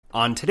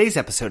On today's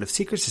episode of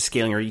Secrets to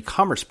Scaling Your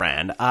E-Commerce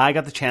Brand, I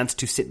got the chance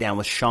to sit down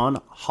with Sean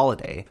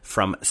Holladay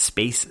from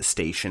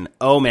Spacestation.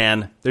 Oh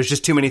man, there's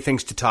just too many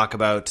things to talk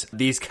about.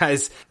 These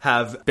guys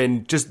they've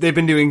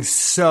been doing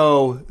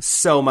so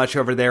much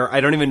over there. I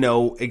don't even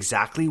know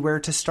exactly where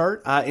to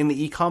start in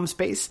the e-com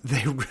space.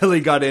 They really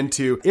got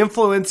into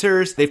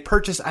influencers. They've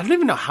purchased, I don't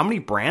even know how many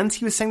brands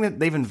he was saying that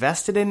they've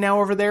invested in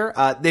now over there.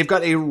 They've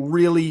got a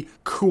really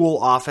cool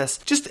office.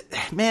 Just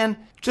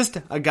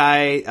a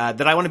guy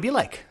that I want to be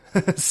like.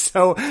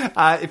 So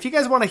if you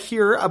guys want to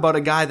hear about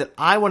a guy that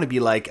I want to be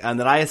like and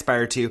that I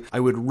aspire to,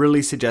 I would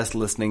really suggest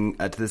listening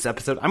to this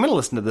episode. I'm going to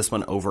listen to this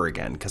one over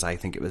again because I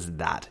think it was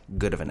that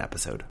good of an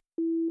episode.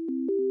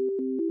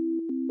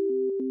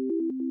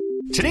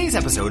 Today's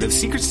episode of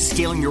Secrets to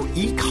Scaling Your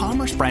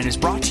E-Commerce Brand is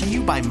brought to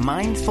you by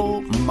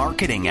Mindful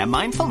Marketing. At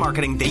Mindful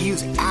Marketing, they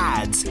use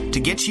ads to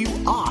get you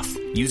off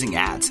using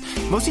ads.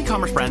 Most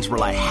e-commerce brands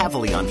rely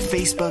heavily on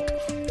Facebook,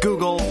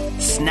 Google,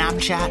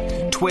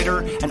 Snapchat, Twitter,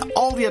 and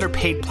all the other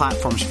paid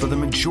platforms for the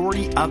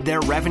majority of their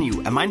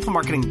revenue. At Mindful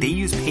Marketing, they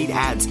use paid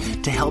ads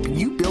to help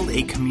you build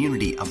a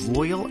community of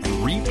loyal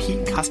and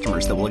repeat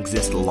customers that will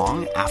exist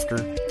long after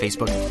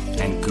Facebook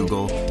and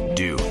Google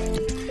do.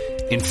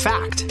 In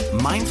fact,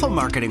 Mindful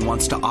Marketing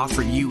wants to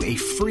offer you a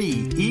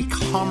free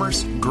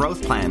e-commerce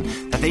growth plan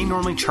that they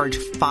normally charge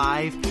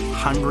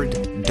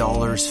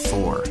 $500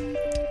 for.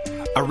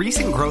 A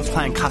recent growth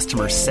plan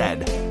customer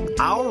said,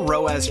 "Our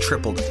ROAS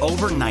tripled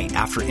overnight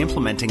after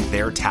implementing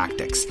their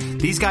tactics.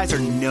 These guys are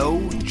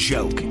no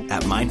joke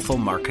at Mindful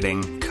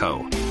Marketing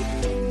Co."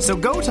 So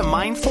go to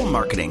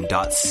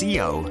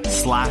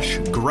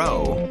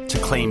mindfulmarketing.co/grow to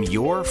claim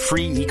your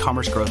free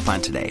e-commerce growth plan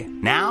today.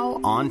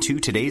 Now on to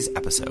today's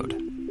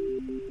episode.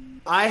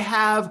 I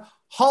have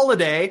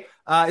Holladay.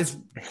 His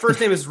first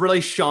name is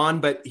really Sean,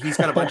 but he's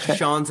got a bunch of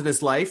Seans in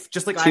his life.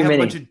 Just like I have a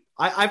bunch of,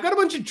 I've got a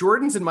bunch of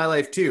Jordans in my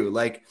life too.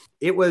 Like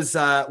it was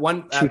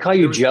one. Should we call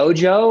you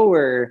JoJo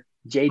or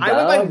J-Dub? I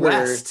went by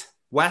West.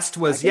 West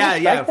was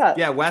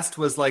West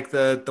was like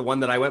the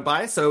one that I went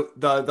by. So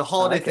the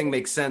Holladay thing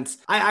makes sense.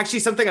 I actually,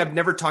 something I've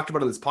never talked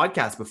about on this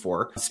podcast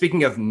before.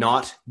 Speaking of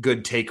not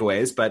good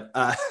takeaways, but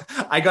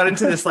I got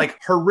into this like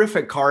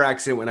horrific car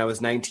accident when I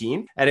was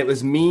 19, and it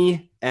was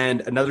me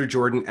and another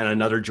Jordan and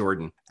another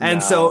Jordan.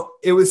 And so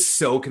it was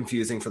so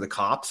confusing for the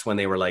cops when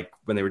they were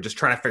just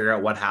trying to figure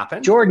out what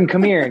happened. Jordan,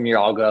 come here. And you're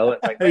all go.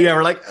 Like, yeah,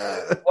 we're like,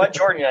 what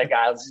Jordan? You're like,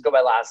 let's just go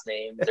by last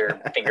names or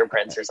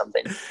fingerprints or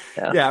something.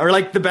 Yeah. Or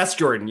like the best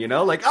Jordan, you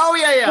know, like,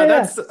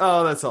 that's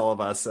all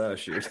of us. Oh,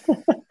 shoot.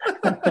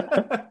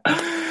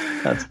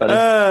 That's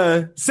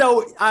funny.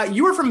 So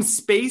you were from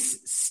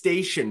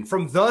Spacestation,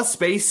 from the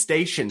Space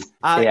Station.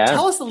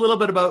 Tell us a little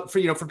bit about,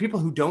 for people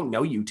who don't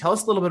know you, tell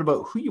us a little bit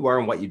about who you are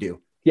and what you do.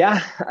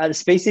 Yeah, the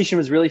Space Station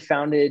was really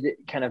founded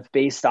kind of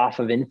based off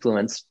of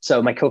influence.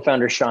 So my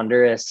co-founder, Sean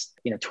Holladay,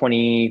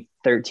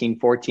 2013,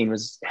 14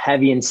 was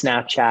heavy in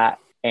Snapchat,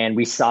 and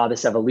we saw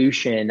this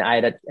evolution. I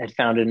had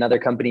founded another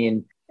company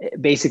in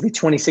basically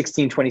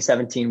 2016,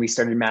 2017, we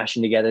started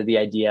mashing together the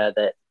idea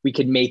that we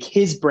could make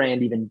his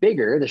brand even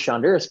bigger, the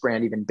Sean Holladay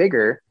brand even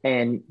bigger,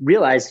 and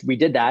realized we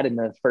did that in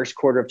the first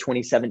quarter of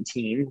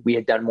 2017. We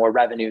had done more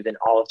revenue than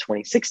all of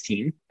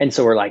 2016. And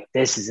so we're like,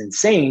 this is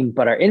insane.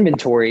 But our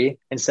inventory,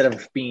 instead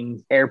of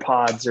being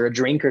AirPods or a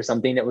drink or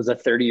something, it was a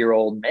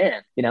 30-year-old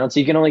man, so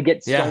you can only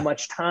get so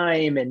much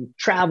time and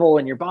travel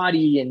in your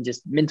body and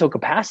just mental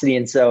capacity.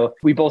 And so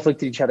we both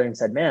looked at each other and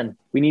said, man,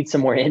 we need some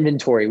more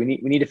inventory. We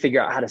need to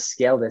figure out how to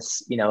scale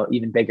this,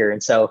 even bigger.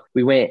 And so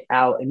we went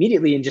out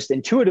immediately and just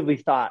intuitively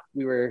thought,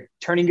 we were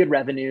turning good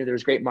revenue. There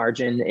was great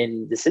margin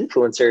in this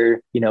influencer,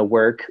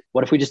 work.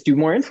 What if we just do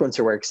more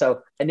influencer work?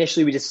 So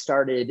initially we just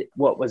started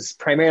what was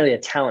primarily a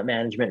talent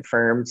management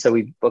firm. So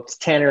we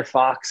booked Tanner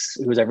Fox,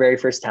 who was our very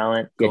first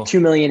talent. He had 2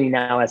 million. He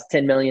now has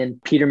 10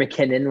 million. Peter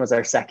McKinnon was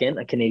our second,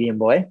 a Canadian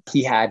boy.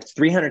 He had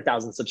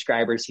 300,000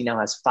 subscribers. He now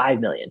has 5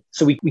 million.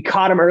 So we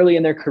caught him early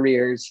in their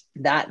careers.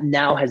 That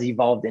now has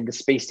evolved into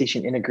Space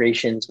Station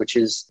Integrations, which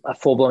is a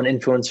full-blown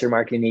influencer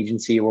marketing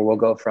agency where we'll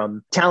go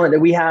from talent that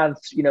we have,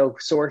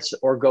 source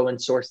or go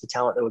and source the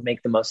talent that would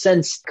make the most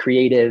sense,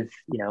 creative,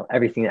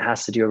 everything that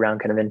has to do around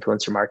kind of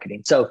influencer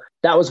marketing. So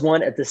that was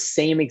one. At the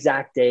same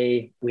exact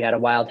day, we had a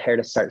wild hair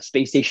to start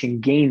Space Station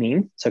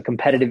Gaming, so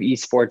competitive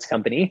esports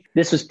company.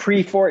 This was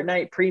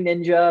pre-Fortnite,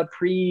 pre-Ninja,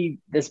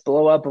 this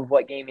blow up of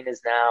what gaming is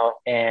now.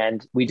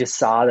 And we just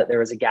saw that there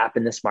was a gap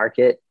in this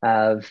market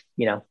of,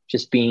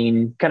 just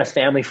being kind of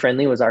family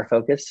friendly was our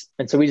focus.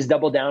 And so we just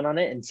doubled down on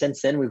it. And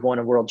since then, we've won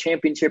a world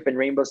championship in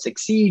Rainbow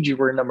Six Siege.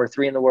 We're number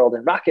 3 in the world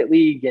in Rocket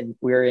League. And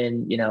we're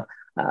in,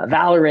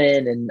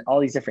 Valorant and all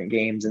these different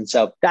games. And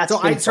so that's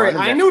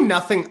I know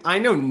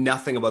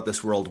nothing about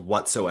this world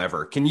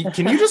whatsoever. Can you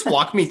just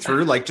walk me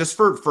through, like, just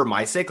for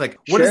my sake, like,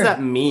 what does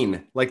that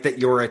mean? Like, that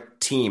you're a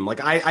team?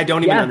 Like, I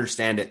don't even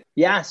understand it.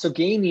 Yeah. So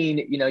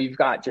gaming, you've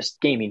got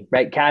just gaming,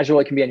 right? Casual,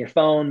 it can be on your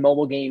phone,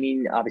 mobile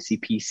gaming, obviously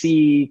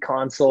PC,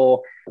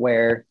 console,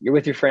 where you're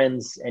with your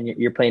friends and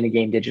you're playing a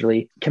game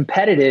digitally.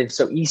 Competitive,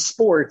 so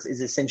esports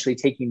is essentially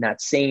taking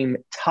that same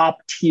top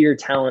tier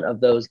talent of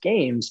those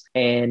games,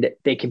 and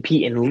they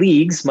compete in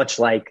leagues, much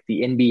like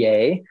the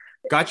NBA.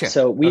 Gotcha.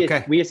 So we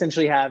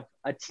essentially have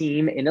a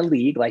team in a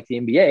league like the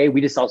NBA.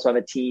 We just also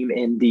have a team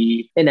in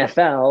the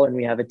NFL, and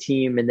we have a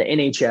team in the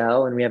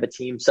NHL, and we have a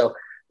team. So,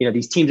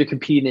 these teams are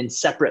competing in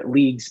separate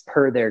leagues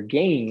per their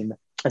game.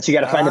 And so you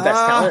got to find the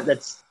best talent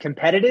that's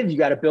competitive. You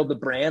got to build the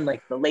brand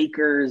like the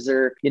Lakers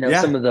or,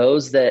 some of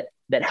those that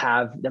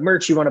have the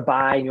merch you want to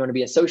buy and you want to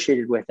be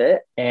associated with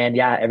it. And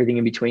everything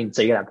in between.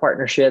 So you got to have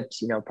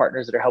partnerships,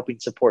 partners that are helping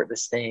support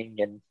this thing.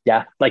 And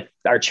like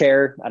our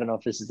chair, I don't know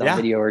if this is on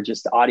video or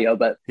just audio,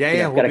 but we've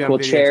got a cool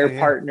chair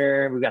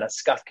partner. We've got a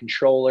scuff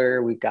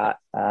controller. We've got,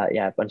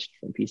 a bunch of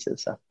different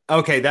pieces. So,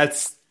 okay.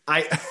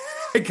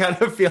 I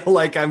kind of feel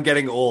like I'm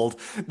getting old.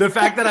 The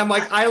fact that I'm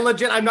like,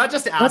 I'm not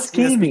just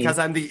asking this because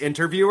I'm the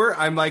interviewer.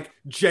 I'm like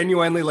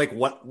genuinely like,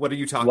 what are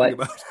you talking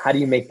about? How do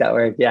you make that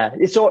work? Yeah.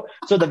 So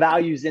the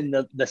value's in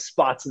the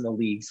spots in the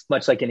leagues,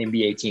 much like an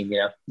NBA team,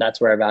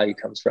 that's where our value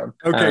comes from.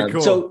 Okay,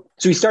 cool. So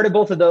we started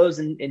both of those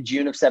in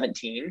June of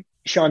 2017.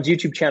 Sean's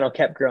YouTube channel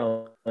kept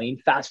growing.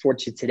 Fast forward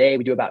to today,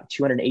 we do about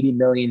 280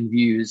 million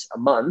views a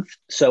month.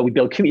 So we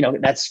build,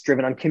 that's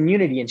driven on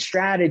community and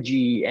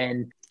strategy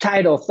and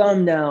title,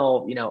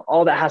 thumbnail,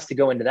 all that has to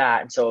go into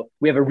that. And so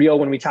we have a reel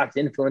when we talk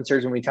to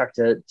influencers, when we talk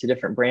to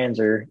different brands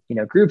or,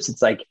 groups,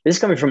 it's like, this is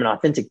coming from an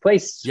authentic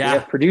place. Yeah. We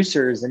have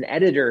producers and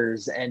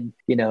editors and,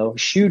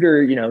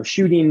 shooting,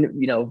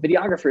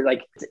 videographer,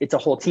 like it's a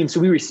whole team. So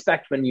we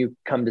respect when you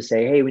come to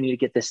say, hey, we need to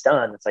get this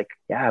done. It's like,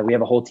 we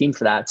have a whole team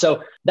for that.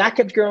 So that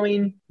kept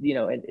growing, the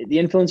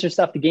influencer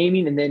stuff, the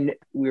gaming. And then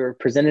we were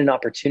presented an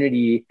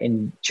opportunity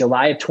in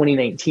July of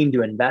 2019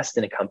 to invest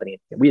in a company.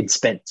 We had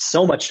spent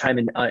so much time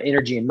and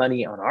energy and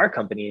money on our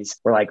companies.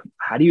 We're like,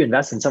 how do you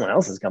invest in someone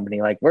else's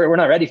company? Like we're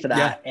not ready for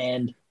that. Yeah.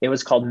 And it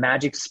was called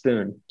Magic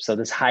Spoon. So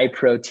this high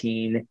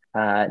protein,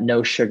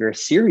 no sugar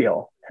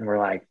cereal. And we're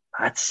like,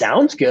 that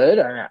sounds good.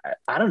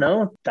 I don't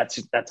know. That's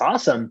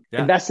awesome.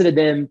 Yeah. Invested in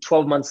them.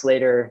 12 months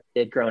later,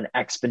 they'd grown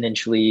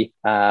exponentially.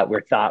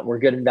 We're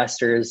good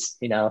investors,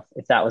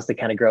 if that was the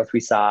kind of growth we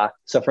saw.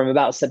 So from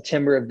about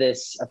September of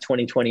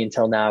 2020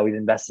 until now, we've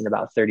invested in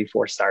about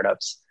 34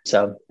 startups.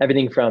 So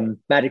everything from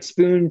Magic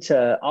Spoon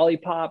to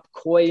Olipop,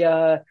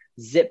 Koya,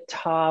 Zip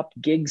Top,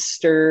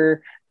 Gigster,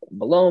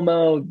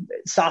 Malomo,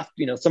 soft,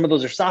 some of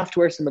those are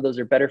software, some of those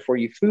are better for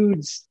you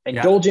foods,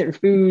 indulgent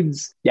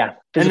foods. Yeah.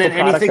 And then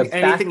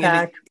anything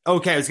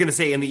okay, I was going to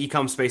say in the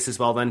e-com space as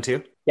well then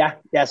too. Yeah.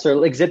 Yeah. So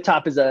like Zip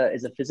Top is a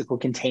physical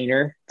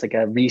container. It's like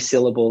a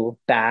resealable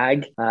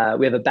bag.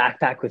 We have a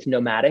backpack with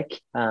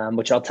Nomadic,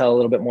 which I'll tell a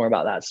little bit more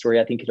about that story.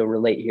 I think it'll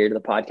relate here to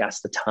the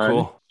podcast a ton.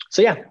 Cool.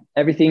 So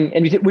everything,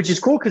 and which is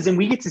cool because then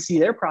we get to see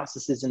their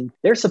processes and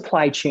their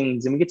supply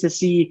chains, and we get to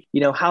see,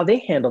 how they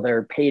handle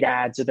their paid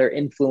ads or their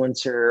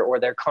influencer or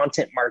their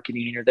content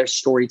marketing or their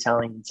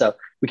storytelling. And so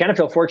we kind of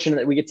feel fortunate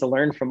that we get to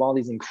learn from all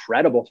these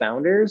incredible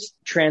founders,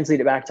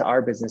 translate it back to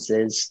our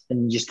businesses,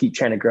 and just keep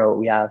trying to grow what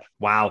we have.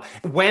 Wow.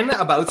 When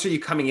abouts are you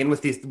coming in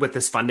with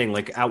this funding?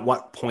 Like at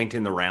what point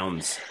in the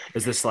rounds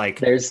is this like?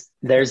 There's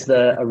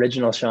the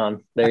original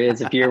Sean. There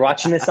is. If you're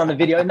watching this on the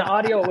video, in the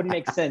audio, it wouldn't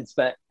make sense,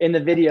 but in the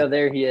video,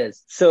 there he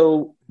is.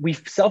 So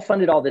we've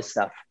self-funded all this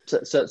stuff.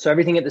 So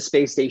everything at the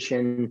space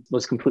station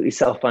was completely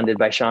self-funded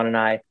by Sean and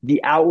I.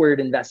 The outward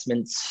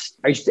investments,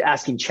 are you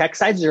asking check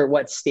sizes or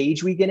what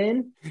stage we get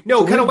in?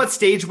 No, kind of what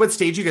stage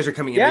you guys are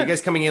coming in. Yeah. Are you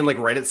guys coming in like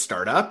right at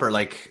startup or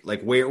like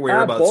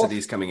whereabouts are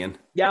these coming in?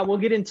 Yeah, we'll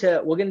get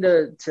into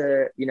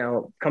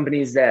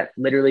companies that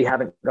literally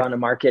haven't gone to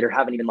market or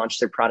haven't even launched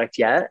their product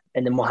yet.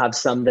 And then we'll have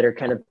some that are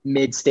kind of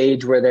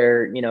mid-stage where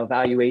their,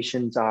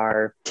 valuations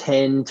are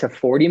 10 to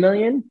 40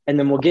 million. And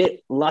then we'll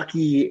get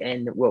lucky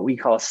and what we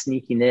call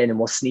sneaking in, and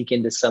we'll sneak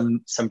into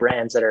some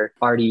brands that are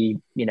already,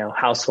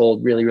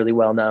 household, really, really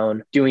well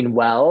known, doing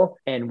well.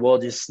 And we'll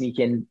just sneak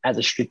in as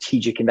a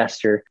strategic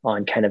investor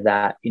on kind of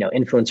that,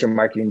 influencer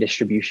marketing,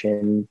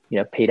 distribution,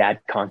 paid ad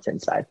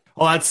content side.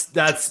 Well,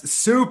 that's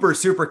super,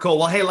 super cool.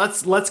 Well, hey,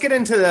 let's get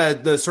into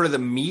the sort of the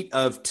meat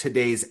of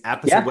today's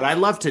episode. Yeah. What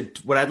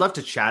I'd love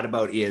to chat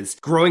about is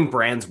growing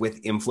brands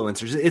with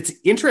influencers. It's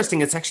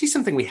interesting. It's actually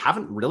something we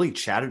haven't really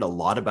chatted a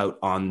lot about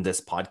on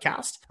this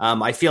podcast.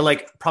 I feel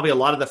like probably a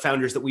lot of the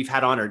founders that we've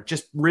had on are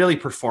just really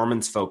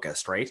performance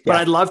focused, right? Yeah. But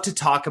I'd love to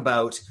talk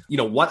about,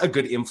 what a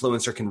good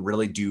influencer can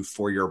really do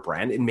for your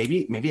brand and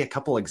maybe a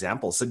couple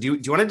examples. So do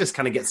you want to just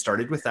kind of get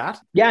started with that?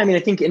 Yeah. I mean,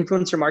 I think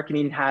influencer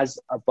marketing has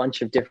a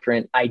bunch of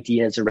different ideas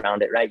ideas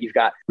around it, right? You've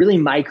got really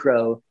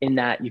micro in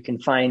that you can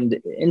find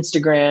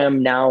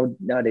Instagram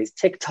nowadays,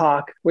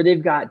 TikTok, where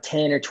they've got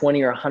 10 or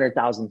 20 or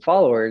 100,000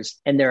 followers,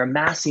 and they're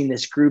amassing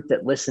this group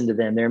that listen to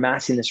them. They're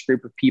amassing this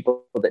group of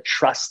people that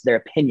trust their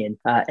opinion.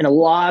 And a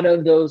lot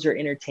of those are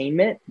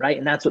entertainment, right?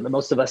 And that's what the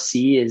most of us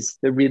see is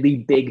the really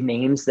big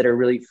names that are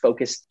really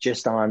focused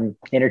just on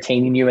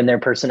entertaining you and their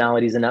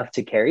personalities enough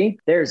to carry.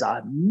 There's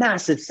a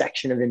massive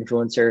section of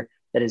influencer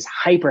that is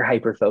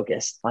hyper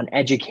focused on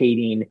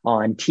educating,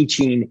 on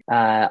teaching,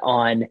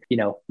 on,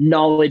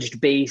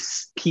 knowledge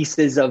base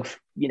pieces of,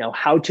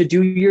 how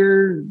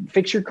to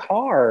fix your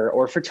car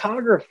or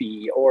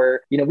photography,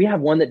 or, we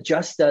have one that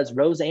just does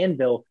Rose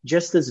Anvil,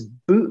 just does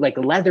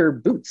leather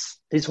boots.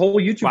 His whole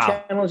YouTube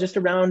channel is just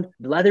around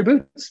leather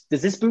boots.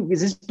 Is this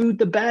boot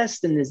the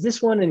best? And is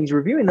this one? And he's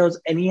reviewing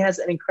those, and he has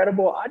an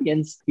incredible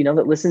audience,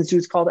 that listens to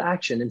his call to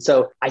action. And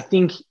so I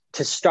think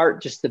to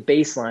start just the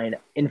baseline,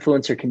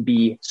 influencer can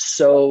be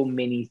so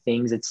many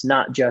things. It's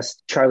not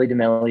just Charlie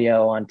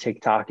D'Amelio on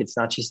TikTok. It's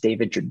not just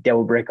David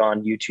Dobrik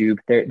on YouTube.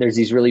 There's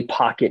these really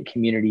pocket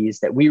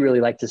communities that we really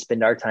like to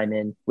spend our time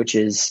in, which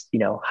is,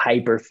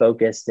 hyper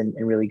focused and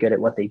really good at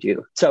what they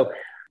do. So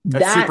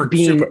that's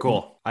super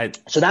cool.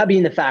 So that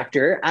being the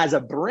factor, as a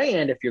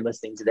brand, if you're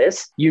listening to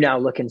this, you now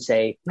look and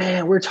say,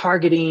 man, we're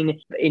targeting,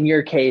 in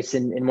your case,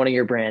 in one of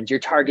your brands, you're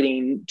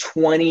targeting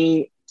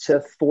 20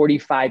 to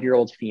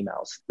 45-year-old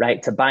females,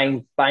 right? To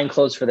buying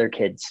clothes for their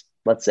kids,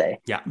 let's say.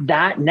 Yeah.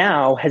 That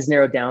now has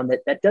narrowed down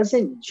that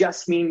doesn't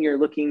just mean you're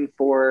looking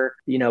for,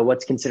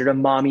 what's considered a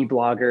mommy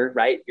blogger,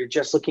 right? You're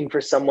just looking for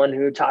someone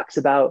who talks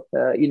about,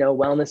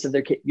 wellness of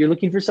their kid. You're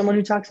looking for someone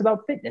who talks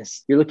about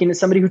fitness. You're looking at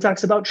somebody who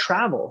talks about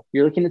travel.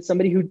 You're looking at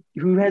somebody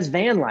who has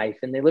van life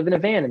and they live in a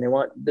van and they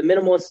want the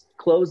minimalist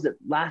clothes that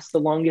last the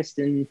longest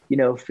and,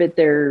 fit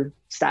their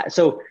stat.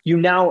 So you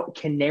now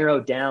can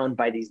narrow down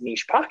by these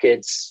niche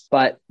pockets,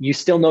 but you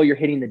still know you're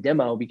hitting the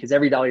demo because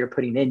every dollar you're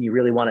putting in, you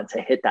really want it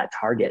to hit that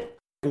target.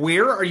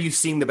 Where are you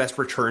seeing the best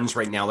returns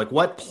right now? Like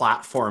what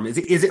platform? Is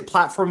it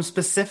platform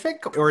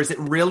specific, or is it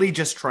really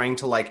just trying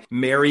to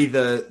marry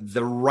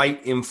the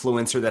right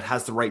influencer that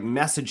has the right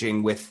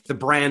messaging with the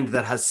brand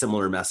that has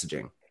similar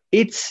messaging?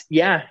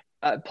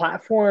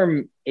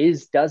 Platform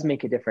does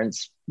make a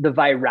difference. The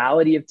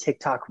virality of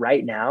TikTok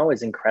right now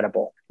is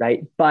incredible,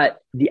 right?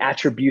 But the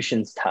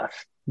attribution's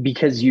tough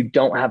because you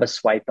don't have a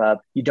swipe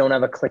up, you don't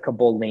have a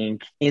clickable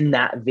link in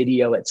that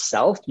video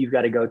itself. You've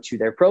got to go to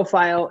their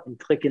profile and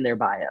click in their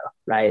bio,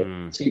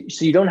 right? So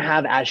you don't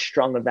have as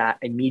strong of that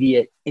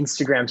immediate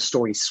Instagram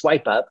story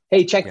swipe up.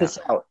 Hey, check this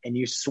out. And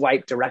you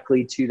swipe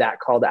directly to that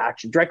call to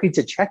action, directly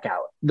to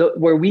checkout.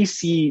 Where we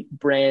see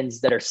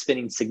brands that are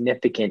spending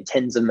significant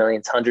tens of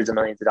millions, hundreds of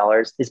millions of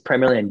dollars is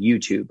primarily on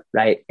YouTube,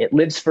 right? It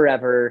lives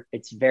forever.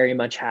 It's very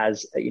much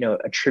has,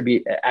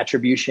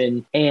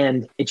 attribution,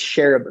 and it's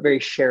very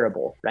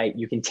shareable, right?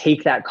 You can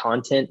take that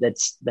content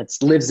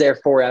that's lives there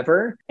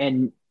forever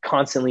and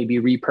constantly be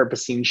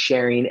repurposing,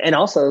 sharing. And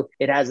also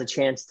it has a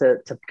chance to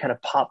kind of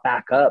pop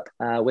back up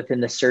within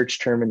the search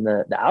term and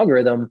the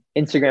algorithm.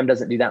 Instagram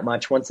doesn't do that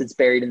much. Once it's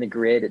buried in the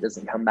grid, it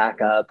doesn't come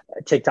back up.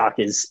 TikTok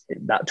is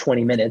about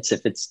 20 minutes.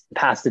 If it's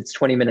past its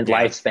 20-minute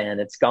lifespan,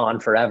 it's gone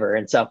forever.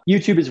 And so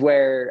YouTube is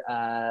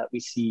where we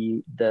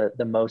see the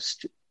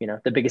most,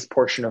 the biggest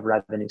portion of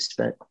revenue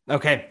spent.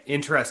 Okay.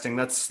 Interesting.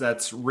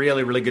 That's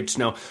really, really good to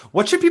know.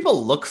 What should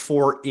people look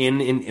for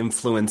in an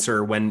influencer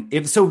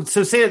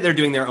so say that they're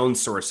doing their own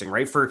sourcing,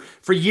 right?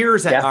 For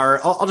years at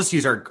I'll just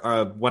use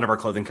our, one of our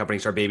clothing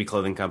companies, our baby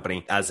clothing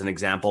company as an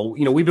example.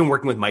 We've been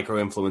working with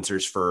micro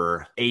influencers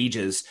for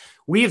ages.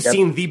 We have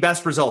seen the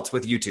best results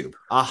with YouTube,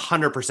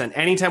 100%.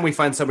 Anytime we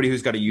find somebody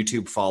who's got a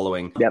YouTube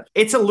following,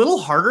 it's a little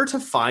harder to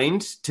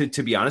find,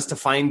 to be honest, to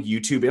find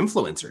YouTube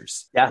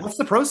influencers. Yeah. What's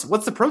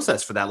the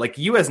process for that? Like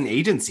you as an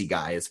agency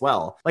guy as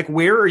well, like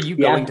where are you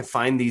going to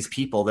find these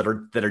people that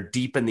are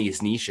deep in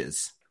these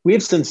niches? We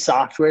have some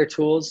software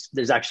tools.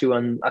 There's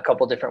actually a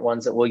couple different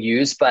ones that we'll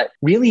use, but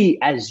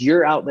really as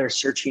you're out there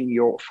searching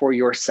for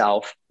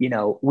yourself,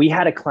 we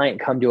had a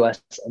client come to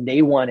us and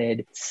they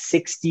wanted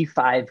 60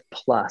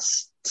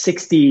 plus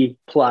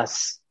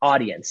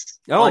audience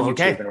on YouTube.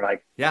 Okay. And we're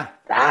like,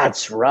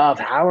 that's rough.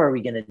 How are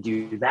we going to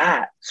do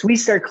that? So we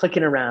start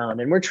clicking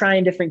around and we're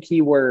trying different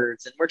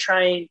keywords and we're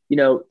trying,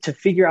 to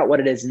figure out what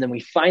it is. And then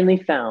we finally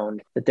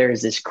found that there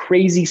is this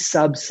crazy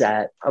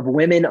subset of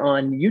women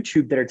on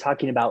YouTube that are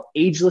talking about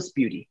ageless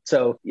beauty.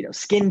 So,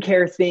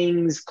 skincare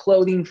things,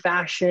 clothing,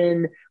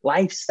 fashion,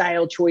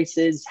 lifestyle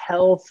choices,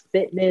 health,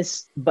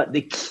 fitness. But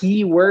the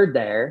key word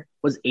there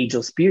was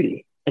ageless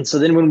beauty. And so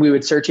then when we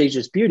would search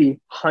ageless beauty,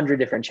 100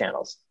 different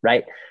channels,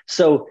 right?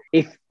 So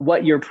if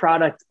what your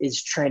product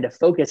is trying to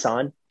focus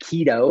on,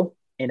 keto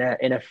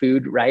in a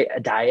food, right? A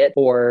diet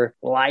or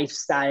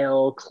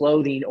lifestyle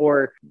clothing,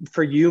 or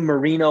for you,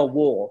 merino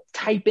wool.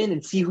 Type in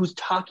and see who's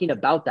talking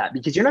about that,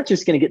 because you're not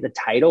just going to get the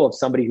title of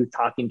somebody who's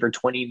talking for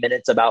 20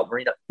 minutes about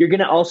merino. You're going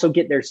to also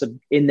get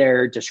in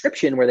their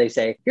description where they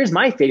say, here's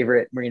my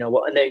favorite merino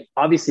wool. And they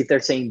obviously, if they're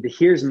saying,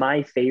 here's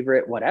my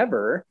favorite,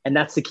 whatever, and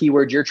that's the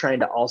keyword you're trying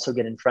to also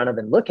get in front of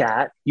and look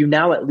at, you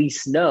now at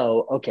least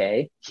know,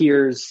 okay,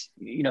 here's,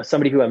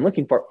 somebody who I'm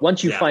looking for.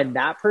 Once you find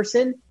that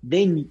person,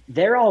 then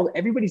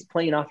everybody's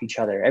playing off each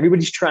other.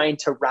 Everybody's trying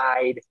to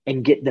ride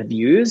and get the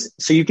views.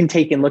 So you can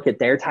take and look at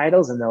their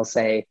titles and they'll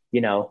say,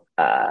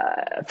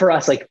 for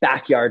us, like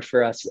backyard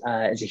for us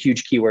is a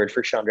huge keyword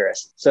for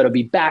Shonduras. So it'll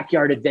be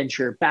backyard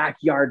adventure,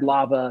 backyard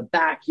lava,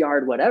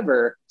 backyard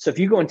whatever. So if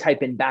you go and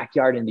type in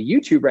backyard into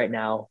YouTube right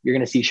now, you're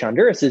going to see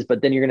Shonduras's,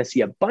 but then you're going to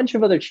see a bunch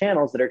of other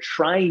channels that are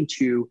trying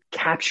to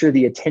capture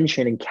the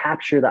attention and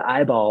capture the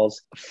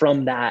eyeballs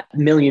from that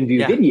million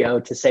view video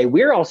to say,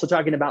 we're also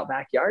talking about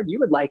backyard. You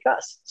would like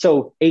us.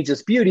 So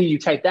Ageless Beauty, you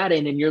type that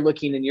in and you're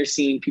looking and you're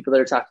seeing people that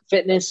are talking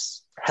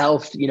fitness,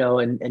 health,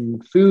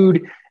 and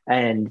food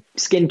and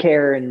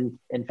skincare and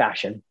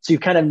fashion. So you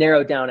kind of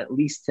narrowed down at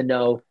least to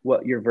know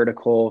what your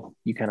vertical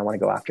you kind of want to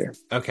go after.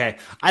 Okay.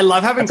 I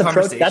love having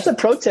conversations. That's a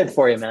pro tip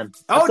for you, man.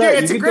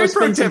 It's a great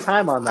pro tip. Spend some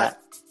time on that.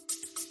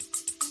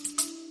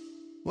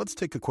 Let's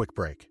take a quick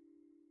break.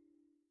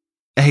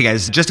 Hey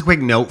guys, just a quick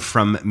note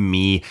from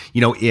me.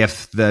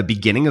 If the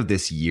beginning of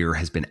this year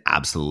has been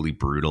absolutely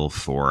brutal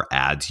for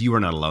ads, you are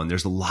not alone.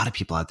 There's a lot of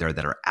people out there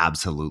that are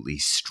absolutely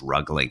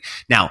struggling.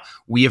 Now,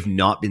 we have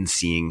not been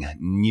seeing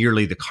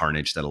nearly the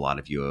carnage that a lot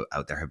of you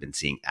out there have been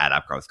seeing at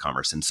App Growth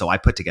Commerce. And so I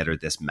put together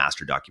this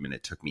master document.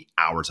 It took me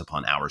hours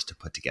upon hours to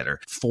put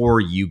together for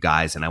you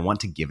guys. And I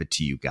want to give it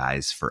to you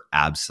guys for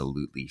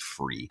absolutely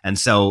free. And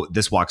so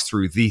this walks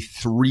through the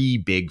 3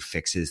 big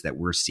fixes that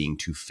we're seeing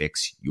to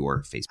fix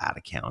your Facebook ad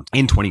account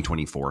in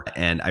 2024.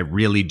 And I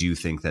really do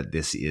think that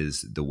this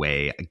is the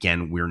way.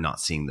 Again, we're not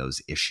seeing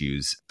those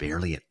issues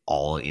barely at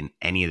all in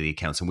any of the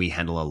accounts. And we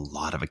handle a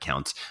lot of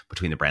accounts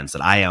between the brands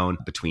that I own,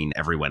 between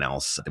everyone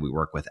else that we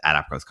work with at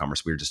App Growth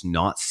Commerce. We're just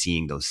not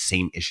seeing those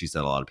same issues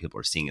that a lot of people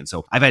are seeing. And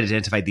so I've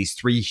identified these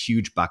 3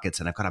 huge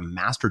buckets, and I've got a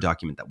master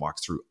document that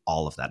walks through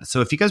all of that.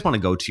 So if you guys want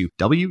to go to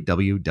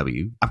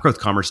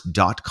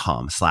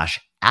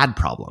www.appgrowthcommerce.com/ad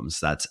problems.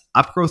 That's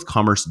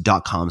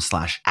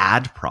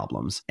upgrowthcommerce.com/ad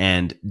problems,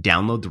 and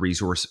download the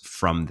resource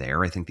from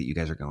there. I think that you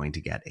guys are going to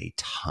get a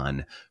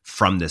ton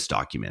from this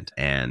document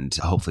and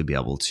hopefully be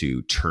able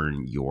to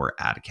turn your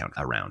ad account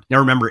around. Now,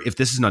 remember, if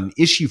this is not an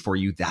issue for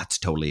you, that's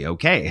totally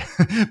okay.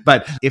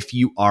 But if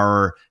you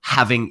are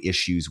having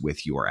issues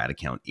with your ad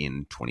account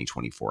in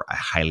 2024, I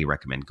highly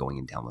recommend going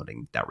and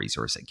downloading that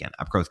resource again,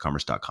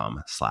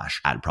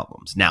 upgrowthcommerce.com/ad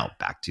problems. Now,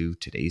 back to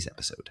today's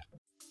episode.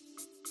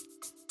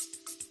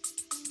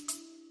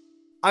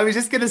 I was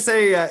just gonna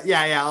say,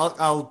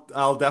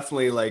 I'll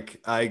definitely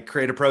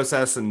create a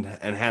process and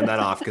hand that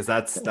off, because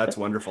that's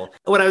wonderful.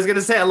 What I was gonna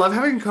say, I love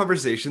having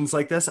conversations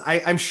like this.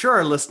 I'm sure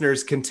our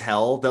listeners can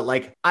tell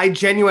that I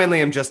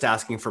genuinely am just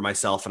asking for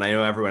myself, and I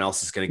know everyone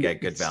else is gonna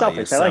get good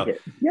value. I like it.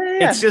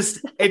 Yeah.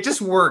 It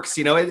just works,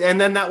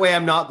 and then that way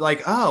I'm not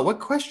like, oh, what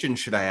question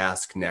should I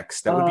ask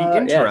next? That would be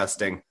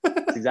interesting.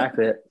 That's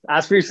exactly it.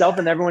 Ask for yourself,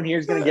 and everyone here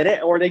is gonna get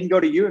it, or they can go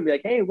to you and be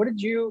like, hey, what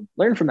did you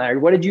learn from that, or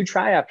what did you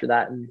try after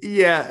that? And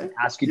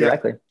ask you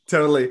directly.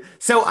 Totally.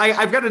 So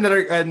I've got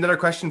another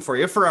question for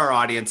you, for our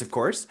audience, of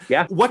course.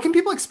 Yeah. What can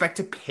people expect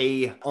to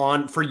pay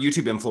for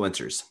YouTube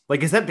influencers?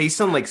 Is that based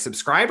on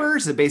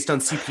subscribers? Is it based on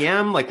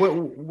CPM?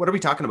 What are we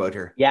talking about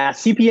here? Yeah.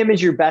 CPM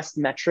is your best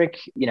metric,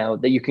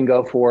 that you can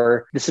go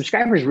for. The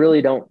subscribers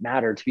really don't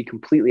matter, to be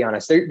completely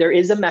honest. There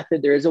is a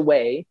method, there is a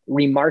way,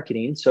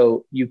 remarketing.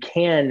 So you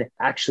can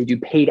actually do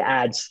paid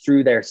ads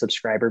through their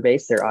subscriber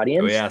base, their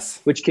audience. Oh,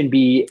 yes. Which can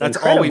be That's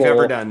incredible. all we've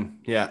ever done.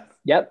 Yeah.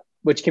 Yep.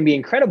 Which can be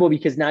incredible,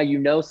 because now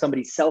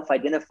somebody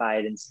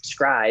self-identified and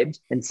subscribed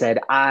and said,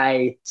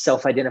 I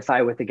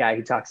self-identify with the guy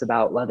who talks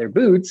about leather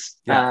boots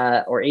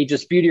or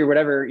Ageless Beauty or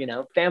whatever,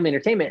 family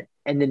entertainment.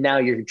 And then now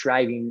you're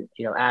driving,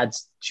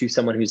 ads to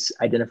someone who's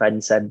identified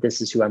and said,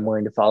 this is who I'm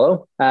willing to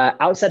follow.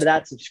 Outside of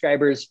that,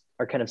 subscribers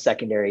are kind of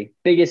secondary.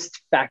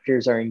 Biggest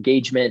factors are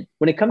engagement.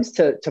 When it comes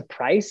to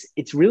price,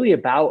 it's really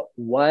about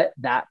what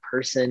that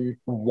person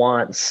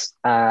wants.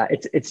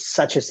 It's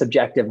such a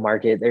subjective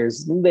market.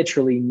 There's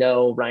literally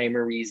no rhyme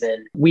or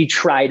reason. We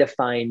try to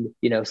find,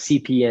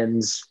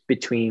 CPMs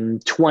between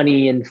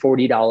 $20 and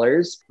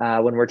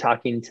 $40 when we're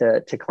talking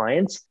to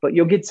clients, but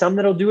you'll get some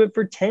that'll do it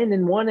for 10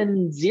 and $1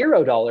 and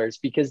 $0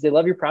 because they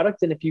love your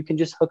product. And if you can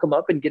just hook them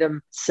up and get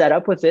them set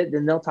up with it,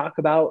 then they'll talk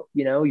about,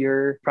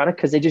 your product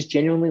because they just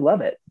genuinely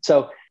love it.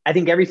 So I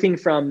think everything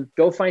from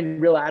go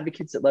find real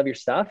advocates that love your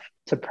stuff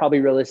to probably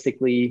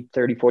realistically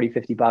 $30, $40,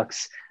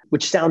 $50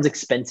 which sounds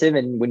expensive.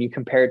 And when you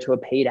compare it to a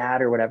paid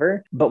ad or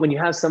whatever, but when you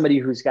have somebody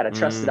who's got a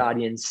trusted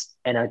audience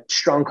and a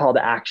strong call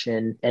to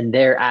action and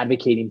they're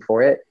advocating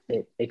for it,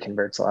 it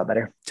converts a lot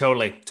better.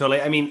 Totally.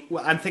 I mean,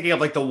 I'm thinking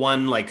of like the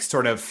one like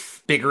sort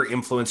of bigger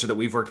influencer that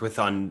we've worked with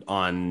on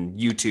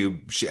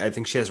YouTube. I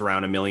think she has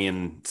around 1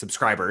 million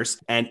subscribers,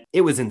 and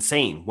it was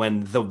insane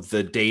when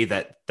the day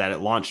that it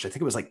launched. I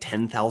think it was like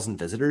 10,000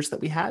 visitors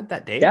that we had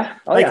that day. Yeah.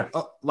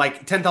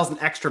 Like 10,000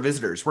 extra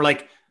visitors. We're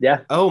like,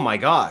 yeah. Oh my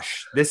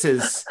gosh, this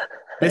is.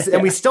 This,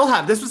 and we still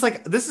have, this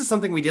is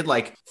something we did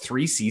like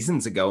 3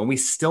 seasons ago. And we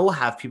still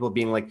have people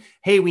being like,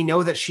 hey, we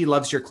know that she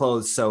loves your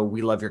clothes, so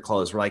we love your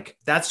clothes. We're like,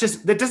 that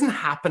doesn't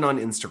happen on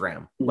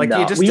Instagram. Like no,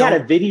 you just had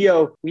a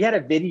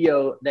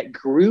video that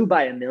grew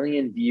by 1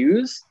 million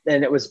views.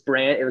 And there's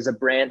a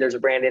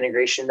brand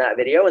integration in that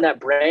video. And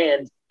that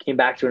brand came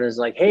back to it and was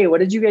like, hey,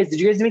 did you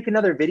guys make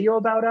another video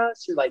about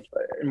us? And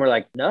we're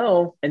like,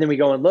 no. And then we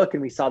go and look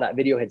and we saw that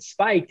video had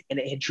spiked and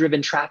it had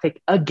driven traffic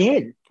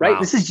again, right? Wow.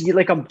 This is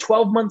like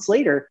 12 months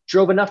later,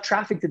 drove enough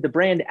traffic that the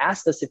brand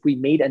asked us if we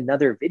made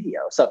another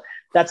video. So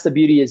that's the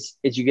beauty is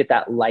you get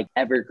that like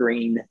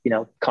evergreen,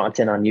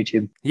 content on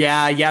YouTube.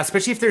 Yeah.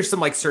 Especially if there's some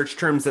like search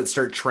terms that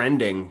start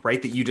trending,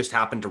 right? That you just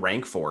happen to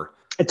rank for.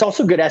 It's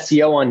also good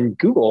SEO on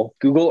Google.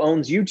 Google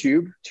owns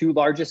YouTube, 2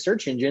 largest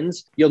search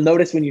engines. You'll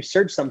notice when you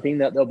search something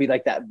that there'll be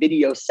like that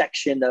video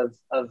section of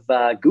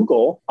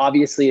Google.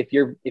 Obviously, if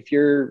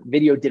your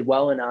video did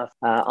well enough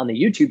on the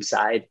YouTube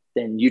side,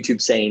 then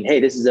YouTube's saying,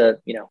 hey, this is a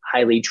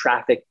highly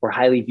trafficked or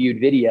highly viewed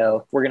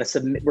video. We're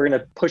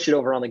gonna push it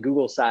over on the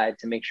Google side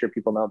to make sure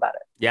people know about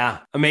it. Yeah,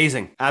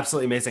 amazing,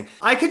 absolutely amazing.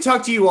 I could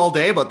talk to you all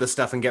day about this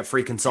stuff and get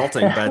free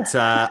consulting, but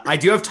I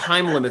do have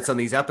time limits on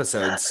these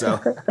episodes,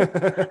 so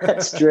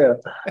That's true.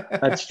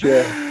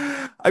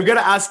 I've got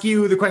to ask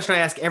you the question I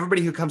ask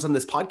everybody who comes on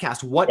this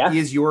podcast: What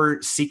is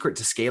your secret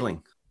to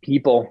scaling?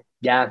 People.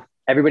 Yeah.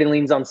 Everybody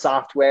leans on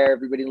software.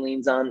 Everybody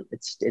leans on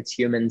it's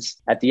humans.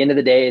 At the end of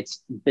the day,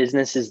 it's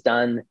business is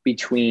done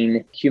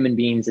between human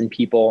beings and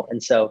people.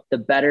 And so the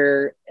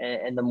better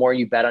and the more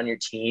you bet on your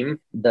team,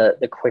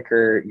 the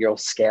quicker you'll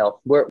scale.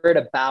 We're at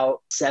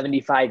about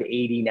 75,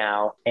 80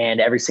 now.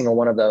 And every single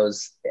one of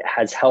those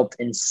has helped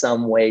in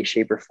some way,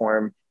 shape, or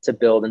form to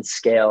build and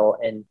scale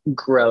and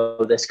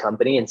grow this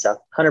company. And so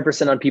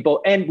 100% on people.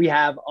 And we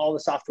have all the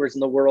softwares in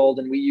the world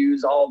and we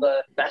use all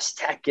the best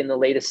tech and the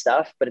latest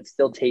stuff, but it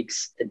still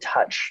takes the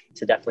touch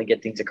to definitely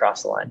get things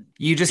across the line.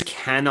 You just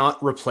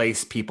cannot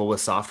replace people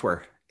with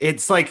software.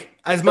 It's like,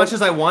 as much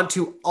as I want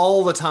to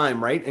all the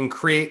time, right? And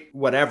create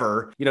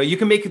whatever, you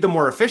can make them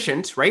more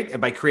efficient, right? And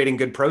by creating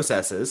good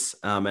processes.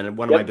 And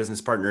one of my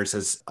business partners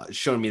has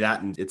shown me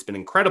that and it's been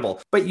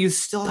incredible, but you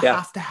still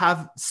have to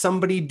have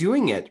somebody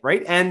doing it,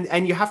 right?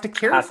 And you have to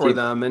care for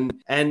them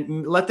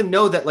and let them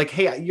know that like,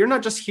 hey, you're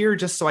not just here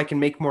just so I can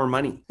make more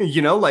money,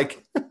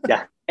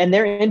 Yeah. And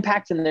their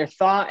impact and their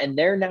thought and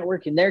their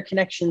network and their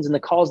connections and the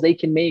calls they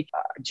can make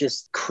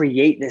just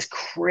create this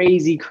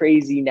crazy,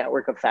 crazy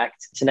network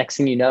effect. So next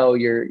thing you know,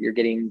 you're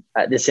getting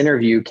this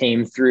interview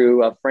came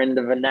through a friend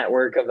of a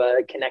network of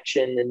a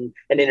connection and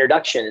an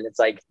introduction. And it's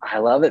like, I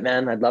love it,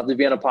 man. I'd love to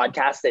be on a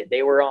podcast that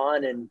they were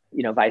on and,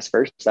 vice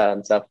versa.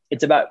 And so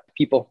it's about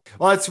people.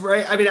 Well, that's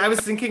right. I mean, I was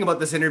thinking about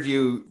this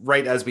interview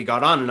right as we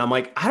got on and I'm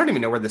like, I don't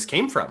even know where this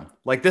came from.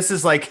 Like, this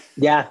is like,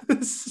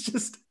 this is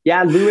just.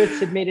 Yeah,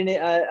 Lewis had made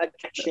a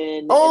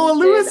connection. Oh,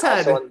 Lewis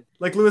had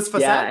like Lewis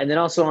Fassad. Yeah, and then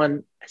also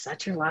is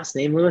that your last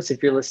name, Lewis?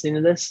 If you're listening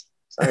to this,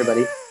 sorry,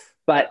 buddy.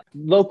 But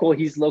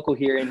he's local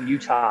here in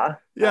Utah.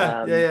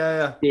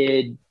 Yeah.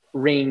 Did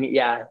Ring,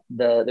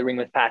 the Ring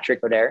with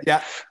Patrick O'Dare.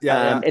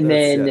 And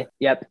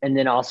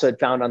then also had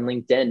found on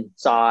LinkedIn,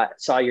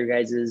 saw your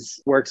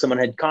guys' work. Someone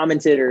had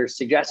commented or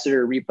suggested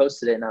or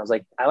reposted it, and I was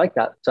like, I like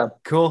that. So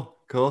cool.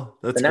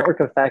 That's the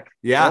network effect.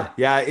 Yeah.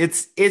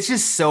 It's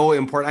just so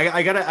important.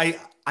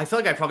 I feel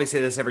like I probably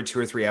say this every 2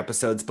 or 3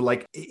 episodes, but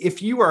like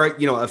if you are,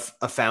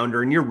 a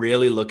founder and you're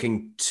really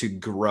looking to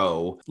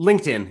grow,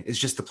 LinkedIn is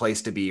just the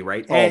place to be,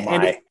 right?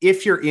 And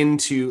if you're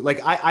into,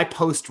 like I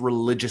post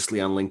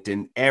religiously on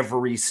LinkedIn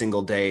every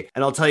single day,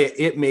 and I'll tell you,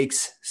 it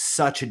makes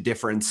such a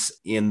difference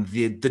in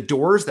the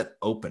doors that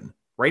open,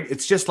 right?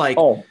 It's just like,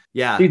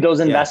 dude,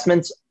 those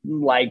investments,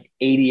 like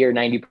 80 or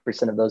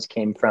 90% of those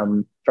came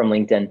from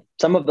LinkedIn.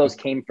 Some of those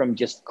came from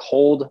just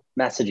cold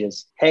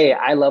messages. Hey,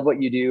 I love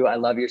what you do. I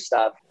love your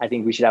stuff. I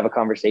think we should have a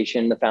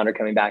conversation. The founder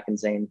coming back and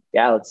saying,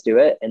 yeah, let's do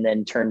it. And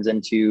then turns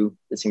into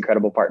this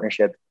incredible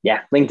partnership.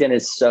 Yeah. LinkedIn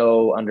is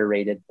so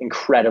underrated,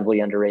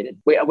 incredibly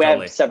underrated. We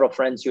have several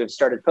friends who have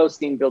started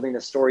posting, building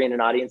a story and an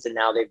audience, and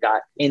now they've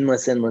got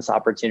endless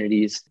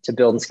opportunities to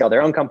build and scale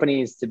their own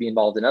companies, to be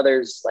involved in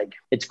others. Like,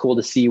 it's cool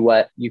to see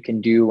what you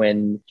can do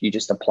when you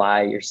just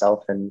apply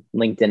yourself. And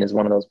LinkedIn is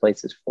one of those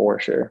places for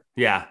sure.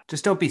 Yeah.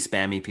 Just don't be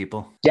spammy, people.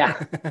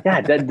 Yeah.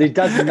 It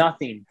does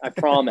nothing. I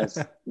promise.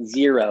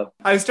 Zero.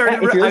 I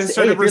started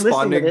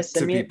responding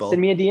to people.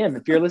 Send me a DM.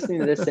 If you're listening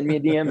to this, send me a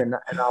DM and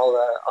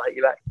I'll hit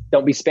you back.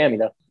 Don't be spammy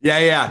though.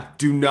 Yeah.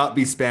 Do not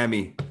be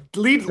spammy.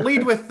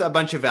 lead with a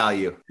bunch of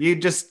value. You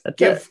just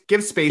That's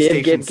give Space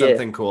Station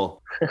something give.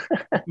 cool.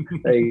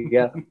 There you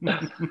go.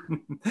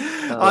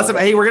 Awesome.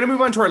 Hey, we're going to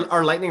move on to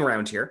our lightning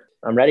round here.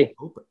 I'm ready.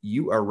 Hope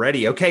you are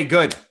ready. Okay,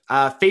 good.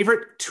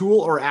 Favorite tool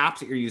or app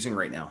that you're using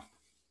right now?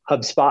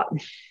 HubSpot.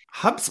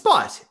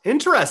 HubSpot.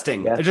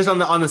 Interesting. Yeah. Just on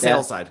the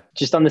sales side.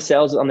 Just on the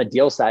sales, on the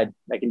deal side,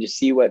 I can just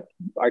see what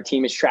our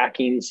team is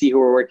tracking, see who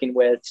we're working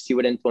with, see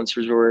what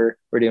influencers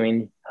we're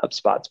doing.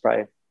 HubSpot's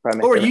probably my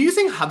Oh, are favorite. you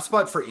using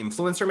HubSpot for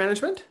influencer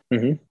management?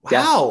 Mm-hmm.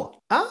 Wow.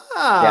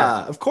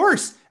 Yeah. Of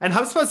course. And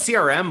HubSpot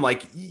CRM,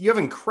 like you have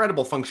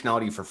incredible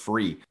functionality for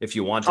free if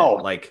you want it. Oh,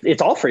 Like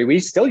it's all free. We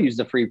still use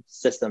the free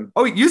system.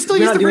 Oh, you still We're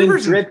use not the free doing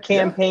version? drip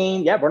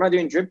campaign. Yeah, we're not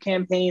doing drip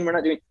campaign. We're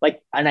not doing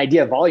like an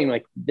idea of volume.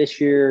 Like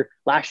last year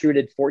we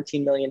did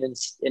 14 million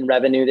in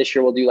revenue. This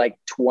year we'll do like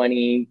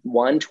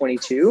 21,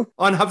 22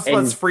 on HubSpot's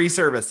and free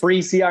service.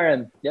 Free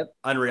CRM. Yep.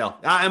 Unreal.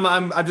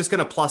 I'm just going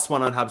to plus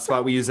one on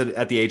HubSpot. We use it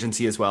at the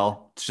agency as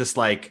well. It's just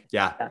like,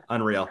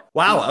 unreal.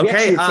 Wow. Okay. We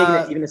actually have taken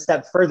it even a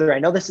step further. I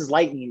know this is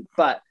lightning,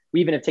 but we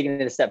even have taken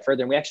it a step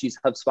further, and we actually use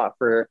HubSpot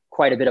for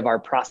quite a bit of our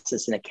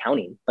process in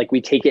accounting. Like we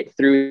take it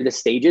through the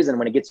stages, and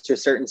when it gets to a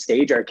certain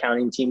stage, our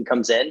accounting team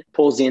comes in,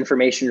 pulls the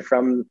information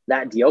from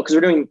that deal, because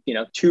we're doing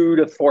 200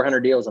 to 400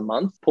 deals a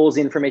month, pulls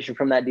the information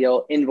from that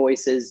deal,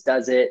 invoices,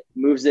 does it,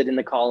 moves it in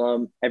the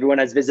column. Everyone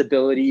has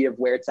visibility of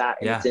where it's at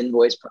in its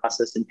invoice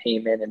process and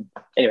payment. And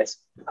anyways,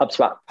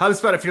 HubSpot.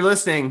 HubSpot, if you're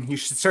listening, you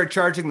should start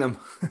charging them.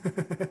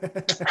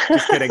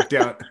 Just kidding,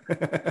 don't.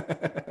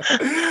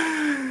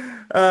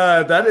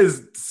 That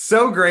is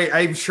so great.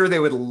 I'm sure they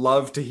would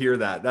love to hear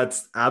that.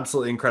 That's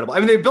absolutely incredible. I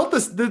mean, they built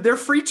this, their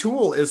free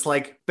tool is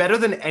like better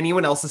than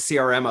anyone else's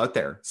CRM out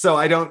there. So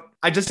I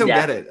just don't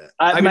get it.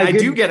 I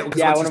do get it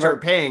because once you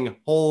start paying,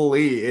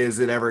 holy, is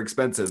it ever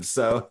expensive.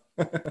 So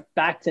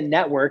back to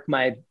network,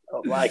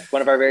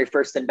 one of our very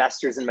first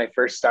investors in my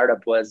first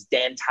startup was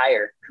Dan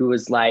Tyre, who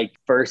was like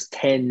first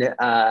 10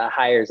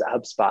 hires at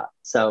HubSpot.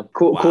 So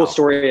cool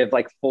story of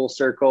like full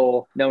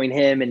circle, knowing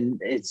him, and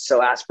it's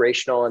so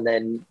aspirational, and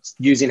then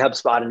using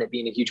HubSpot and it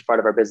being a huge part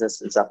of our business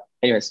and stuff.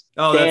 Anyways,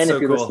 Dan, if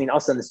you're listening, I'll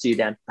send this to you,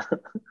 Dan.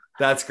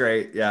 That's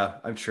great. Yeah,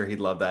 I'm sure he'd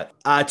love that.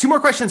 2 more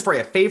questions for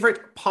you.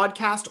 Favorite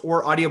podcast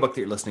or audiobook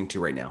that you're listening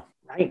to right now?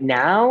 Right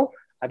now,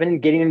 I've been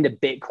getting into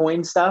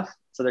Bitcoin stuff.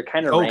 So they're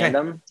kind of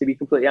random, to be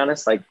completely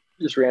honest, like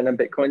just random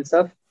Bitcoin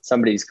stuff.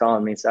 Somebody's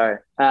calling me, sorry.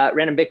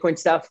 Random Bitcoin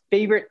stuff.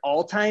 Favorite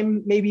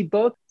all-time maybe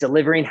book,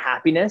 Delivering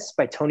Happiness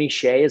by Tony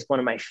Hsieh is one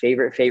of my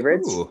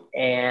favorites. Ooh.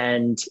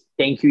 And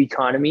Thank You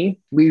Economy.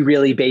 We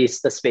really base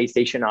the space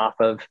station off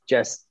of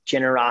just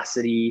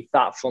generosity,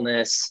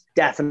 thoughtfulness,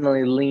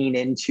 definitely lean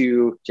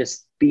into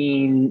just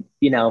being,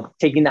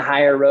 taking the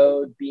higher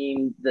road,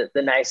 being the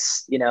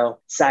nice,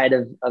 side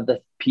of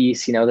the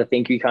piece, the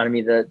Thank You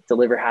Economy, the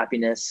Deliver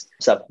Happiness.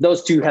 So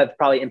those two have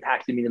probably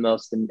impacted me the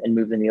most and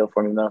moved the needle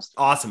for me most.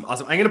 Awesome. I'm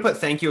going to put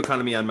Thank You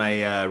Economy on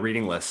my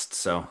reading list.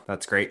 So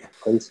that's great.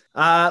 Please.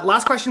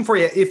 Last question for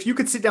you. If you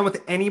could sit down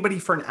with anybody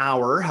for an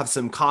hour, have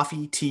some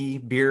coffee, tea,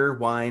 beer,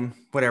 wine,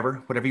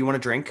 whatever you want to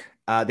drink,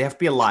 they have to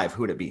be alive.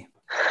 Who would it be?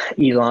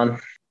 Elon.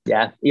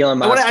 Yeah. Elon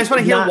Musk. I just want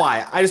to hear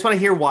why. I just want to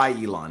hear why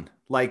Elon.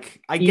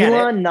 Like, I get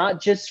Elon, it.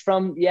 not just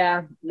from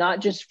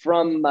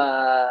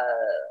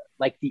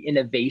like the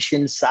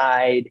innovation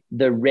side,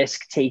 the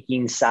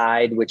risk-taking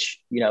side,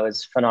 which,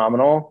 is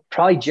phenomenal.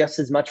 Probably just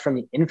as much from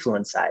the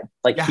influence side.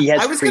 Like he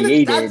has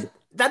created.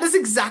 That is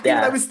exactly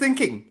what I was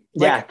thinking.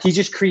 He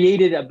just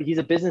created he's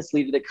a business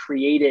leader that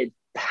created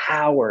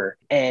power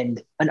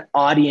and an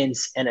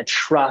audience and a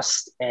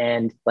trust.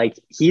 And like,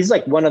 he's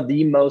like one of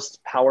the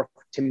most powerful.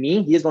 To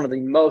me, he is one of the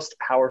most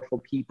powerful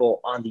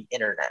people on the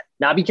internet.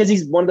 Not because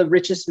he's one of the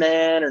richest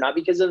men or not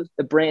because of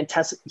the brand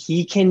Tesla.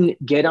 He can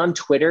get on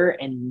Twitter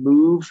and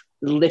move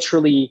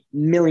literally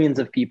millions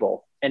of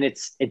people. And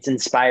it's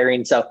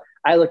inspiring. So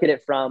I look at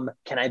it from,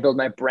 can I build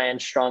my brand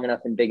strong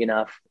enough and big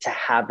enough to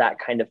have that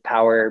kind of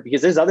power?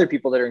 Because there's other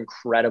people that are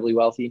incredibly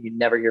wealthy and you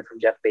never hear from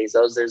Jeff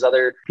Bezos. There's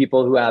other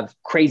people who have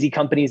crazy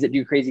companies that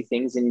do crazy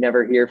things and you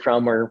never hear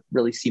from or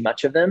really see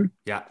much of them.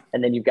 Yeah.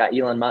 And then you've got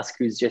Elon Musk,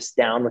 who's just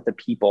down with the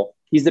people.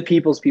 He's the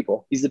people's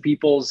people. He's the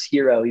people's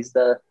hero. He's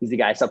the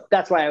guy. So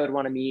that's why I would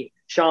want to meet.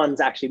 Sean's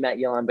actually met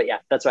Elon, but yeah,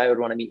 that's why I would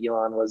want to meet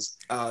Elon, was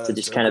to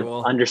just kind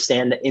of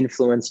understand the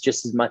influence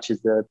just as much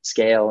as the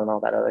scale and all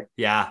that other.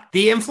 Yeah.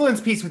 The influence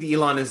piece with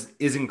Elon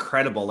is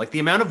incredible. Like the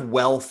amount of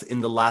wealth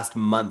in the last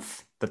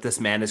month that this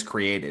man has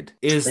created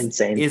is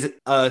insane. Is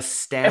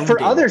astounding. And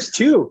for others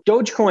too.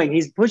 Dogecoin,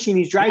 he's pushing,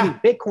 he's driving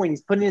Bitcoin,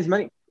 he's putting his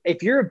money.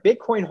 If you're a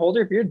Bitcoin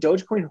holder, if you're a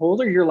Dogecoin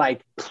holder, you're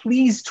like,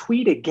 please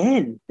tweet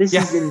again. This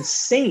is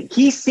insane.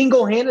 He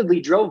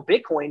single-handedly drove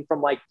Bitcoin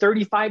from like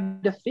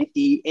 35 to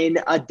 50 in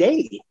a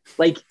day.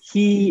 Like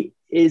he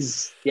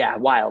is,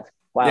 wild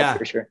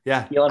for sure.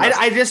 Yeah.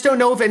 I just don't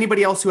know of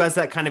anybody else who has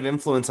that kind of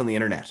influence on the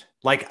internet.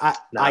 Like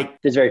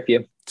there's very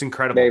few. It's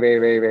incredible. Very, very,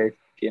 very, very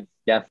few.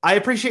 Yeah. I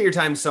appreciate your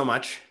time so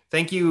much.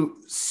 Thank you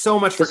so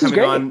much for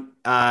coming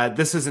on.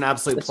 This is an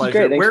absolute pleasure.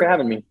 Great. Thanks for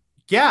having me.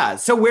 Yeah.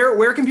 So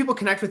where can people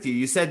connect with you?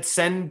 You said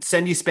send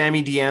you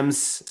spammy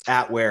DMs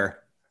at where?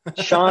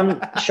 Sean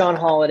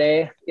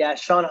Holladay. Yeah,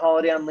 Sean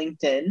Holladay on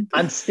LinkedIn.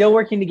 I'm still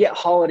working to get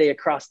Holladay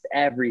across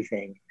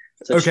everything.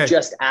 So it's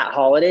just at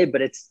Holladay,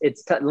 but it's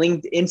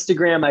linked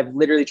Instagram. I've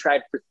literally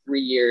tried for 3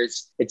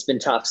 years. It's been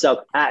tough.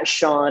 So at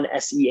Sean,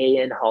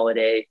 SEAN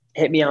Holladay,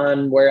 hit me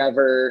on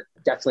wherever.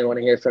 Definitely want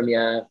to hear from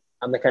you.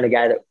 I'm the kind of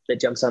guy that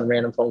jumps on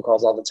random phone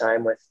calls all the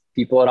time with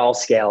people at all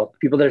scale,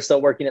 people that are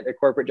still working at their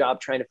corporate job,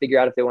 trying to figure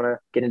out if they want to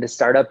get into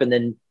startup. And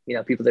then,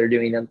 people that are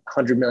doing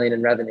 100 million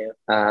in revenue,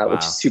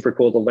 which is super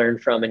cool to learn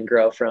from and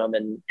grow from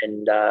and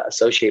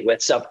associate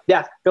with. So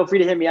yeah, feel free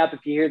to hit me up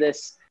if you hear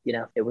this.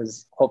 It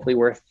was hopefully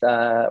worth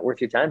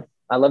your time.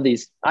 I love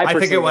these. I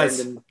think it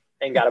was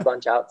and got a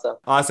bunch out. So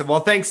awesome.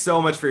 Well, thanks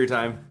so much for your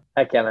time.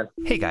 Hi, Kevin.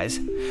 Hey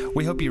guys,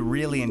 we hope you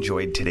really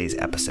enjoyed today's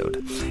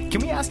episode. Can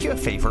we ask you a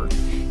favor?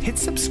 Hit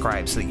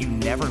subscribe so that you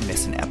never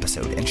miss an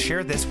episode and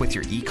share this with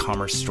your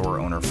e-commerce store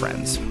owner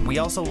friends. We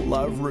also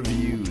love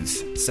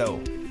reviews. So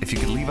if you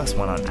could leave us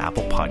one on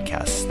Apple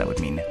Podcasts, that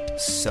would mean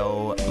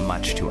so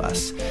much to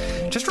us.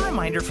 Just a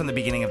reminder from the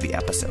beginning of the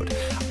episode,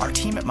 our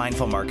team at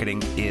Mindful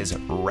Marketing is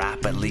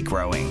rapidly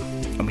growing,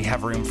 and we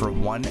have room for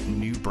one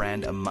new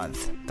brand a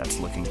month that's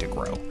looking to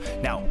grow.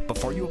 Now,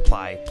 before you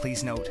apply,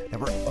 please note that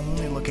we're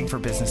only looking for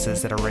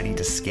businesses that are ready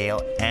to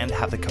scale and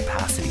have the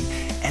capacity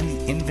and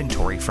the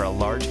inventory for a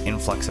large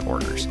influx of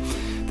orders.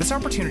 This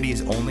opportunity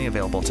is only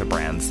available to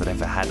brands that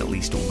have had at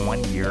least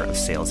 1 year of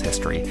sales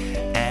history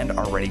and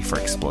are ready for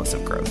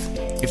explosive growth.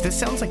 If this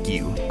sounds like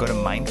you, go to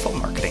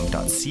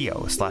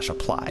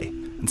mindfulmarketing.co/apply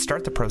and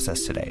start the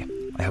process today.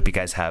 I hope you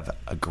guys have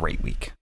a great week.